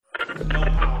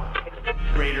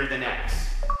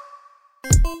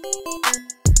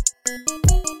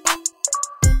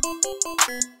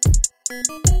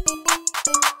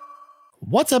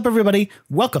What's up, everybody?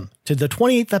 Welcome to the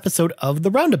 28th episode of The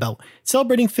Roundabout,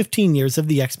 celebrating 15 years of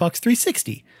the Xbox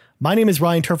 360. My name is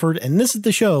Ryan Turford, and this is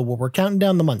the show where we're counting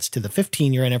down the months to the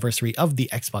 15-year anniversary of the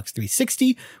Xbox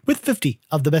 360 with 50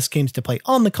 of the best games to play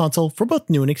on the console for both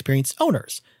new and experienced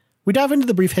owners. We dive into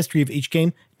the brief history of each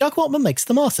game, talk about what makes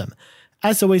them awesome.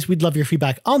 As always, we'd love your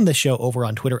feedback on this show over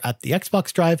on Twitter at the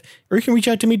Xbox Drive, or you can reach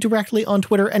out to me directly on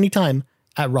Twitter anytime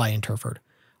at Ryan Turford.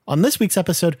 On this week's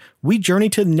episode, we journey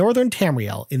to northern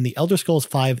Tamriel in the Elder Scrolls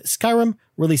V Skyrim,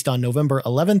 released on November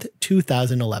 11th,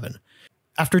 2011.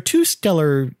 After two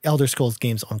stellar Elder Scrolls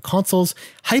games on consoles,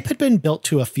 hype had been built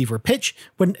to a fever pitch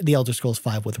when the Elder Scrolls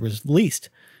V was released.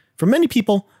 For many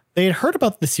people, they had heard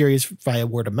about the series via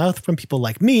word of mouth from people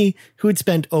like me who had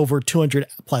spent over 200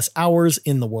 plus hours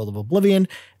in the world of Oblivion,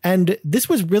 and this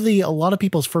was really a lot of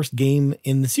people's first game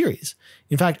in the series.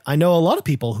 In fact, I know a lot of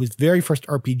people whose very first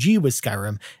RPG was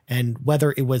Skyrim, and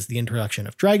whether it was the introduction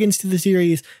of dragons to the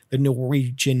series, the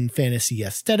Norwegian fantasy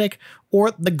aesthetic,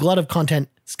 or the glut of content,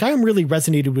 Skyrim really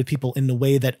resonated with people in the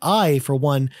way that I, for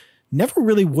one, never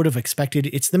really would have expected.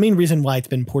 It's the main reason why it's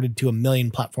been ported to 1 million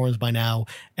platforms by now,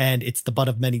 and it's the butt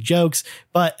of many jokes.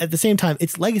 But at the same time,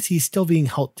 its legacy is still being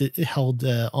held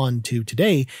on to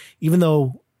today, even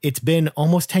though it's been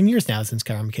almost 10 years now since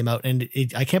Skyrim came out, and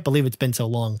I can't believe it's been so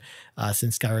long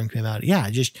since Skyrim came out. Yeah,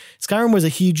 just Skyrim was a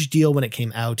huge deal when it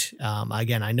came out.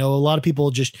 Again, I know a lot of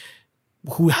people just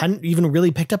who hadn't even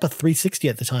really picked up a 360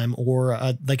 at the time or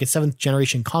like a 7th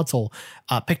generation console,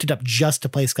 picked it up just to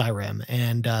play Skyrim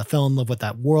and fell in love with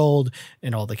that world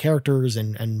and all the characters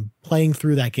and playing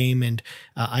through that game. And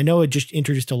I know it just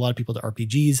introduced a lot of people to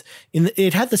RPGs.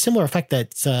 It had the similar effect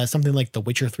that something like The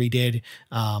Witcher 3 did,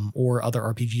 or other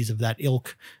RPGs of that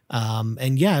ilk.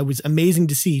 And yeah, it was amazing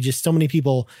to see just so many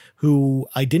people who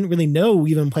I didn't really know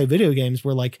even play video games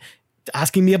were like,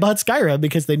 asking me about Skyrim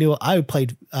because they knew I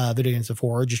played video games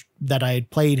before, or just that I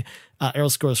had played Elder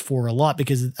Scrolls 4 a lot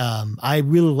because I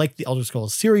really liked the Elder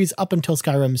Scrolls series up until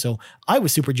Skyrim, so I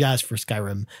was super jazzed for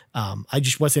Skyrim. I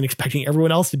just wasn't expecting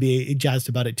everyone else to be jazzed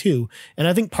about it too. And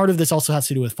I think part of this also has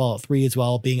to do with Fallout 3 as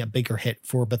well, being a bigger hit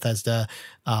for Bethesda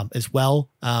as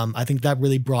well. I think that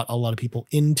really brought a lot of people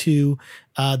into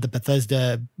the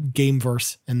Bethesda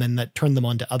gameverse, and then that turned them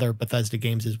on to other Bethesda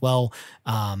games as well.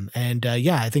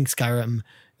 Yeah, I think Skyrim,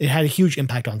 it had a huge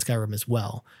impact on Skyrim as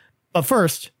well. But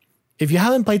first, if you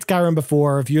haven't played Skyrim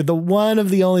before, if you're the one of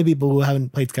the only people who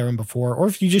haven't played Skyrim before, or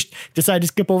if you just decide to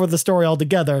skip over the story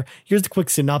altogether, here's the quick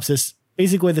synopsis.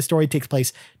 Basically, the story takes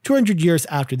place 200 years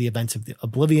after the events of the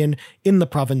Oblivion in the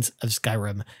province of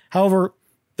Skyrim. However,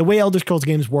 the way Elder Scrolls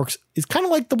games works is kind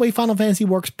of like the way Final Fantasy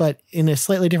works, but in a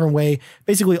slightly different way.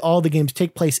 Basically, all the games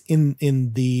take place in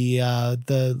the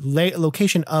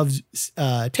location of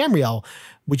Tamriel,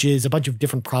 which is a bunch of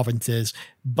different provinces,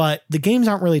 but the games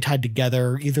aren't really tied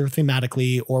together either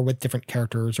thematically or with different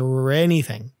characters or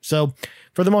anything. So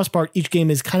for the most part, each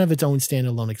game is kind of its own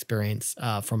standalone experience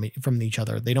from each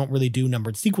other. They don't really do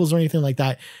numbered sequels or anything like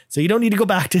that. So you don't need to go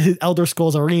back to Elder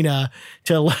Scrolls Arena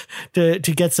to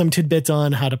get some tidbits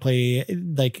on how to play,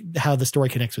 like how the story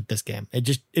connects with this game.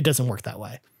 It doesn't work that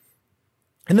way.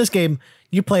 In this game,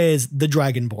 you play as the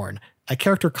Dragonborn, a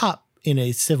character caught in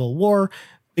a civil war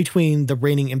between the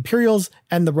reigning Imperials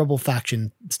and the rebel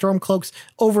faction Stormcloaks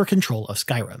over control of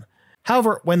Skyrim.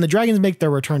 However, when the dragons make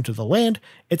their return to the land,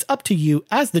 it's up to you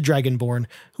as the Dragonborn,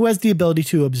 who has the ability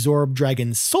to absorb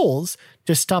dragons' souls,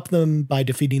 to stop them by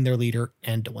defeating their leader,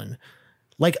 Anduin.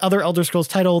 Like other Elder Scrolls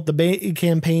title, the main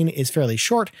campaign is fairly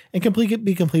short and can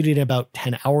be completed in about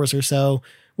 10 hours or so,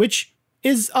 which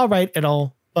is alright at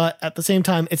all, but at the same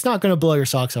time, it's not going to blow your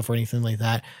socks off or anything like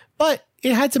that. But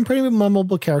it had some pretty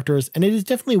memorable characters, and it is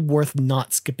definitely worth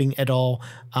not skipping at all.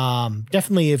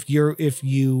 Definitely if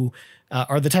you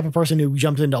are the type of person who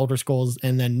jumps into Elder Scrolls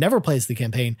and then never plays the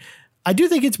campaign, I do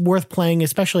think it's worth playing,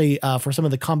 especially for some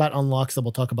of the combat unlocks that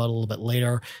we'll talk about a little bit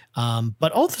later.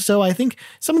 But also, I think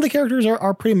some of the characters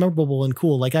are pretty memorable and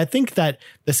cool. Like, I think that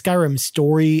the Skyrim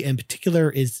story in particular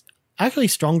is actually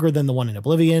stronger than the one in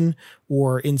Oblivion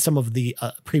or in some of the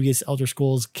previous Elder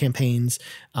Scrolls campaigns.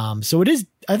 So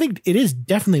I think it is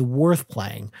definitely worth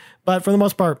playing. But for the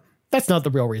most part, that's not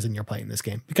the real reason you're playing this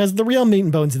game, because the real meat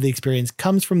and bones of the experience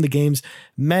comes from the game's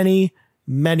many,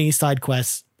 many side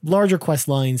quests, larger quest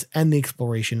lines, and the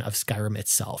exploration of Skyrim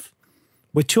itself.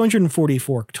 With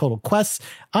 244 total quests,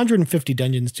 150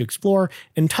 dungeons to explore,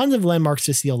 and tons of landmarks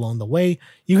to see along the way,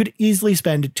 you could easily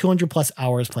spend 200 plus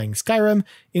hours playing Skyrim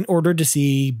in order to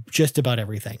see just about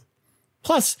everything.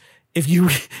 Plus, if you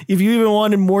even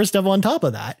wanted more stuff on top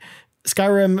of that,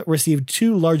 Skyrim received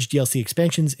 2 large DLC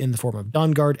expansions in the form of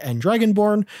Dawnguard and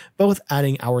Dragonborn, both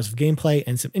adding hours of gameplay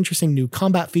and some interesting new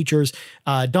combat features.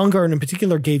 Dawnguard in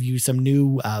particular gave you some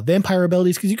new vampire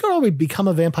abilities, because you could already become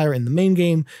a vampire in the main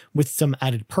game with some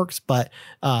added perks, but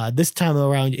this time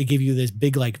around it gave you this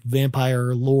big like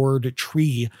vampire lord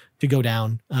tree to go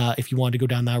down if you wanted to go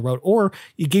down that road, or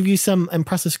it gave you some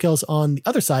impressive skills on the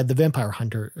other side, the vampire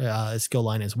hunter skill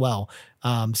line as well.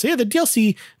 So yeah, the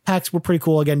DLC packs were pretty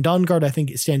cool. Again, Dawnguard, I think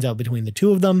it stands out between the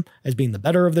two of them as being the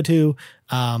better of the two.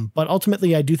 But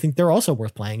ultimately, I do think they're also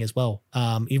worth playing as well.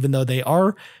 Even though they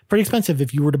are pretty expensive,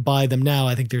 if you were to buy them now,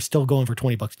 I think they're still going for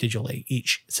 $20 digitally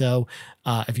each. So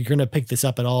if you're going to pick this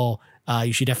up at all,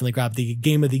 you should definitely grab the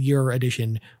Game of the Year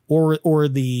edition or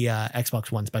the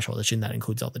Xbox One special edition that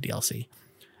includes all the DLC.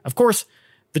 Of course,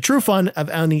 the true fun of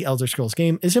any Elder Scrolls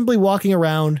game is simply walking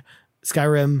around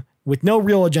Skyrim with no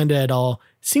real agenda at all,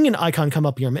 seeing an icon come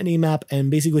up your mini map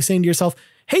and basically saying to yourself,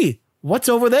 hey, what's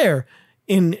over there?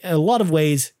 In a lot of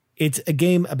ways, it's a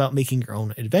game about making your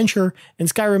own adventure, and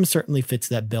Skyrim certainly fits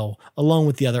that bill along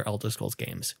with the other Elder Scrolls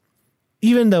games.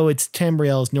 Even though it's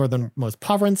Tamriel's northernmost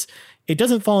province, it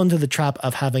doesn't fall into the trap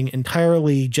of having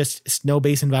entirely just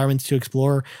snow-based environments to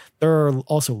explore. There are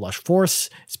also lush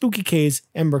forests, spooky caves,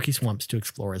 and murky swamps to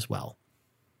explore as well.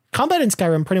 Combat in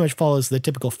Skyrim pretty much follows the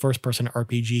typical first-person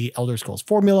RPG Elder Scrolls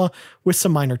formula with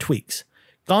some minor tweaks.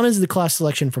 Gone is the class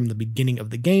selection from the beginning of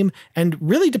the game, and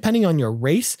really depending on your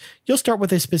race, you'll start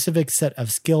with a specific set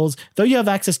of skills, though you have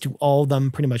access to all of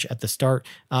them pretty much at the start.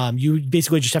 You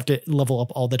basically just have to level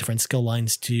up all the different skill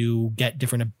lines to get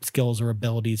different skills or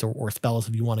abilities or spells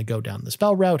if you want to go down the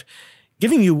spell route,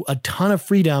 giving you a ton of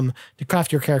freedom to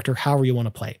craft your character however you want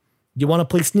to play. You want to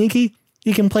play sneaky?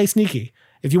 You can play sneaky.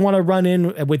 If you want to run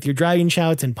in with your dragon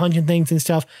shouts and punching things and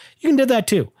stuff, you can do that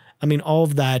too. I mean, all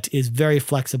of that is very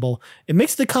flexible. It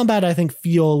makes the combat, I think,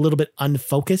 feel a little bit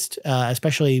unfocused,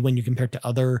 especially when you compare it to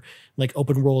other like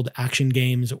open world action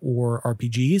games or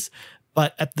RPGs.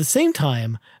 But at the same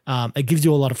time, it gives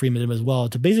you a lot of freedom as well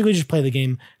to basically just play the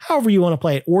game however you want to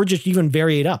play it, or just even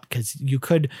vary it up, because you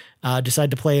could decide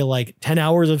to play like 10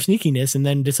 hours of sneakiness and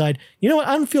then decide, you know what,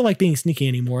 I don't feel like being sneaky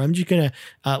anymore. I'm just going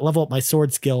to level up my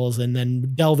sword skills and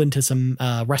then delve into some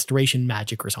restoration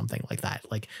magic or something like that.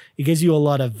 Like, it gives you a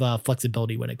lot of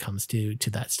flexibility when it comes to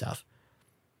that stuff.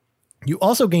 You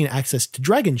also gain access to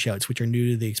dragon shouts, which are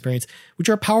new to the experience, which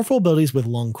are powerful abilities with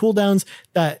long cooldowns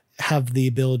that have the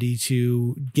ability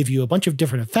to give you a bunch of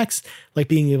different effects, like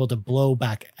being able to blow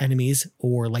back enemies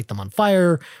or light them on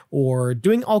fire, or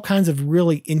doing all kinds of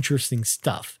really interesting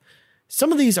stuff.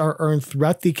 Some of these are earned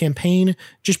throughout the campaign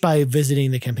just by visiting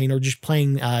the campaign or just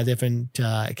playing different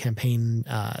campaign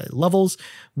levels,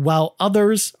 while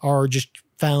others are just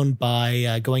found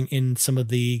by going in some of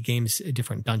the game's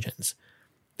different dungeons.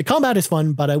 The combat is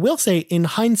fun, but I will say, in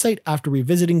hindsight, after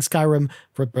revisiting Skyrim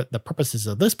for the purposes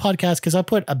of this podcast, because I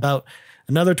put about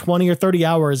another 20 or 30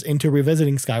 hours into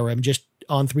revisiting Skyrim just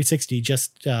on 360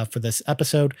 just for this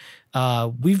episode,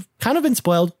 we've kind of been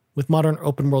spoiled with modern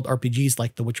open world RPGs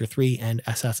like The Witcher 3 and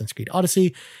Assassin's Creed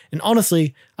Odyssey. And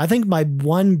honestly, I think my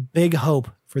one big hope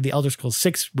for the Elder Scrolls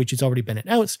 6, which has already been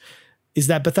announced, is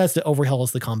that Bethesda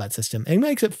overhauls the combat system and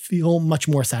makes it feel much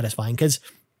more satisfying, because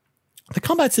the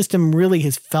combat system really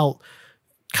has felt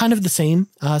kind of the same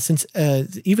since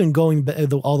even going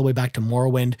all the way back to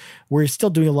Morrowind. We're still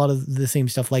doing a lot of the same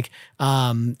stuff, like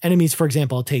enemies, for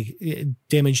example, take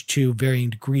damage to varying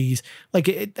degrees.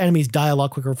 Like enemies die a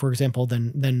lot quicker, for example,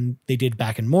 than they did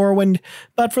back in Morrowind.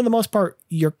 But for the most part,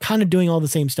 you're kind of doing all the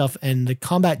same stuff, and the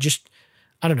combat just,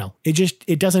 I don't know.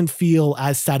 It doesn't feel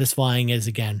as satisfying as,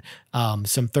 again,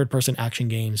 some third-person action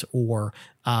games or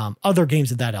other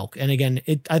games of that ilk. And again,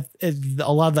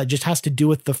 a lot of that just has to do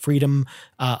with the freedom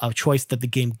of choice that the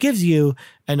game gives you.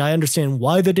 And I understand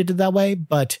why they did it that way.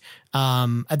 But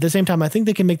at the same time, I think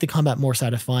they can make the combat more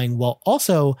satisfying while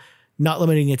also not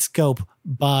limiting its scope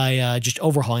by just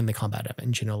overhauling the combat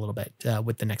engine a little bit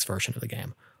with the next version of the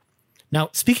game.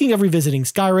 Now, speaking of revisiting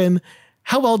Skyrim,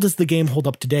 how well does the game hold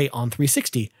up today on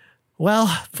 360? Well,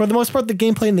 for the most part, the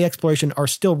gameplay and the exploration are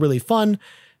still really fun,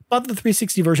 but the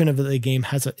 360 version of the game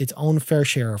has its own fair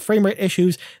share of frame rate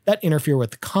issues that interfere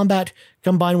with the combat,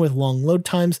 combined with long load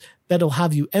times that'll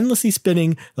have you endlessly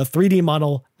spinning the 3D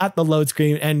model at the load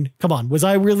screen. And come on, was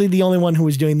I really the only one who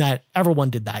was doing that? Everyone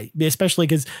did that, especially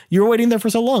because you were waiting there for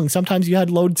so long. Sometimes you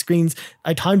had load screens.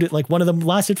 I timed it, like one of them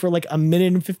lasted for like 1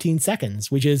 minute and 15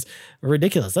 seconds, which is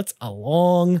ridiculous. That's a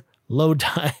long load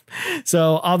time.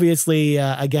 So obviously,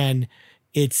 again,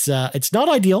 it's not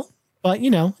ideal, But,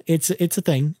 it's a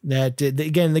thing that,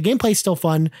 again, the gameplay's still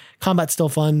fun. Combat's still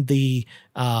fun. The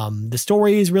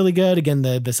story is really good. Again,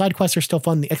 the side quests are still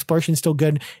fun. The exploration's still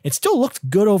good. It still looks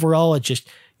good overall. It just,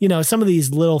 some of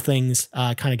these little things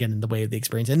kind of get in the way of the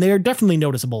experience. And they are definitely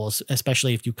noticeable,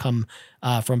 especially if you come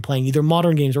from playing either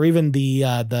modern games or even the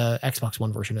Xbox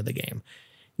One version of the game.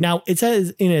 Now, it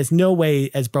says it is no way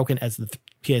as broken as the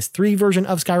PS3 version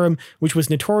of Skyrim, which was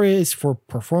notorious for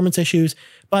performance issues,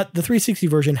 but the 360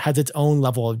 version has its own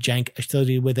level of jank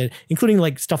associated with it, including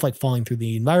like stuff like falling through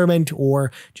the environment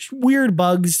or just weird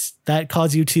bugs that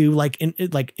cause you to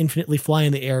infinitely fly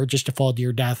in the air just to fall to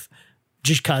your death,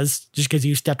 just because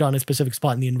you stepped on a specific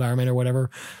spot in the environment or whatever.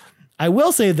 I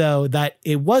will say, though, that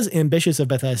it was ambitious of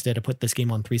Bethesda to put this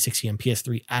game on 360 and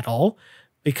PS3 at all,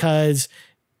 because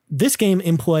this game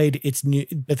employed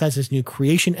Bethesda's new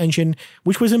creation engine,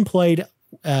 which was employed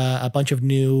a bunch of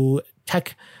new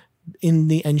tech in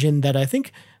the engine that I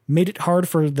think made it hard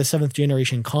for the 7th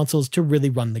generation consoles to really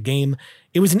run the game.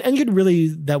 It was an engine really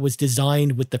that was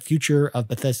designed with the future of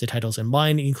Bethesda titles in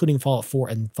mind, including Fallout 4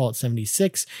 and Fallout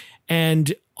 76.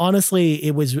 And honestly,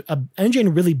 it was an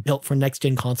engine really built for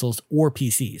next-gen consoles or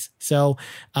PCs. So,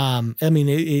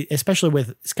 especially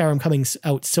with Skyrim coming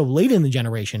out so late in the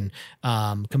generation,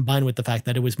 combined with the fact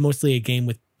that it was mostly a game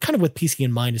with PC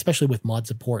in mind, especially with mod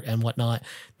support and whatnot,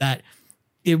 that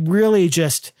it really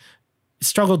just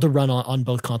struggled to run on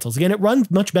both consoles. Again, it runs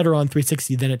much better on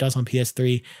 360 than it does on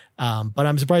PS3, but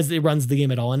I'm surprised it runs the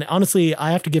game at all. And honestly,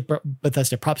 I have to give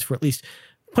Bethesda props for at least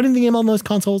putting the game on those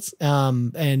consoles,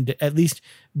 and at least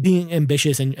being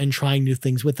ambitious and trying new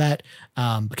things with that.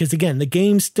 Because again, the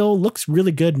game still looks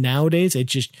really good nowadays. It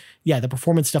just, the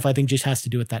performance stuff I think just has to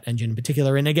do with that engine in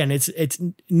particular. And again, it's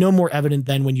no more evident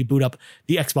than when you boot up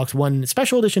the Xbox One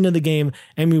special edition of the game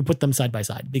and we put them side by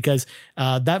side, because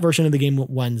that version of the game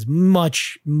runs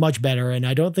much, much better. And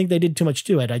I don't think they did too much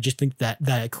to it. I just think that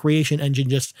the creation engine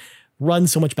just runs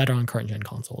so much better on current gen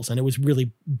consoles, and it was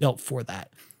really built for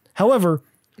that. However,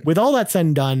 with all that said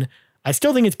and done, I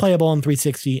still think it's playable on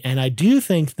 360, and I do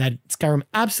think that Skyrim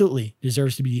absolutely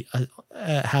deserves to be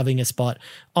having a spot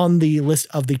on the list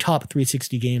of the top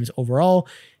 360 games overall.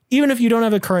 Even if you don't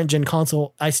have a current gen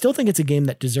console, I still think it's a game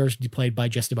that deserves to be played by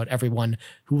just about everyone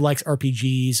who likes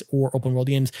RPGs or open world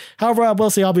games. However, I will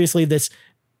say, obviously, this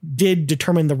did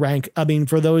determine the rank. I mean,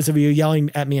 for those of you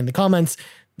yelling at me in the comments,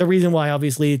 the reason why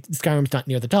obviously Skyrim's not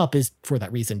near the top is for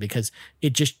that reason, because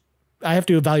I have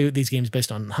to evaluate these games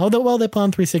based on how well they play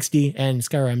on 360, and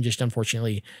Skyrim just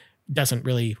unfortunately doesn't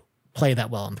really play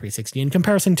that well on 360 in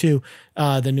comparison to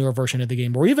the newer version of the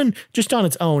game, or even just on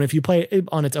its own. If you play it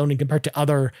on its own and compared to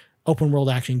other open world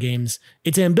action games,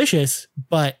 it's ambitious,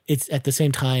 but it's at the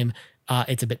same time,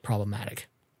 it's a bit problematic.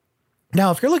 Now,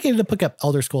 if you're looking to pick up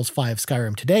Elder Scrolls V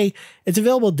Skyrim today, it's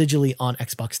available digitally on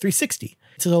Xbox 360.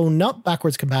 So not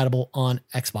backwards compatible on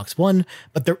Xbox One,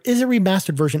 but there is a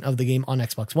remastered version of the game on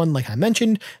Xbox One, like I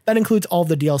mentioned, that includes all of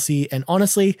the DLC. And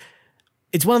honestly,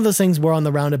 it's one of those things where on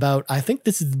the Roundabout, I think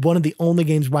this is one of the only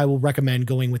games where I will recommend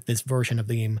going with this version of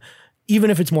the game, even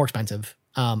if it's more expensive.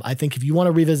 I think if you want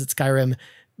to revisit Skyrim,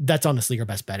 that's honestly your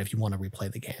best bet if you want to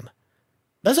replay the game.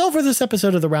 That's all for this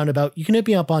episode of The Roundabout. You can hit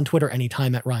me up on Twitter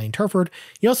anytime at Ryan Turford.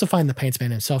 You also find the Pants Man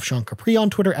himself, Sean Capri,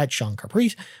 on Twitter at Sean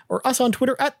Capri, or us on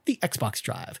Twitter at The Xbox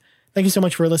Drive. Thank you so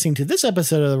much for listening to this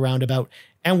episode of The Roundabout,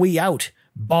 and we out.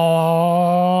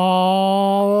 Bye.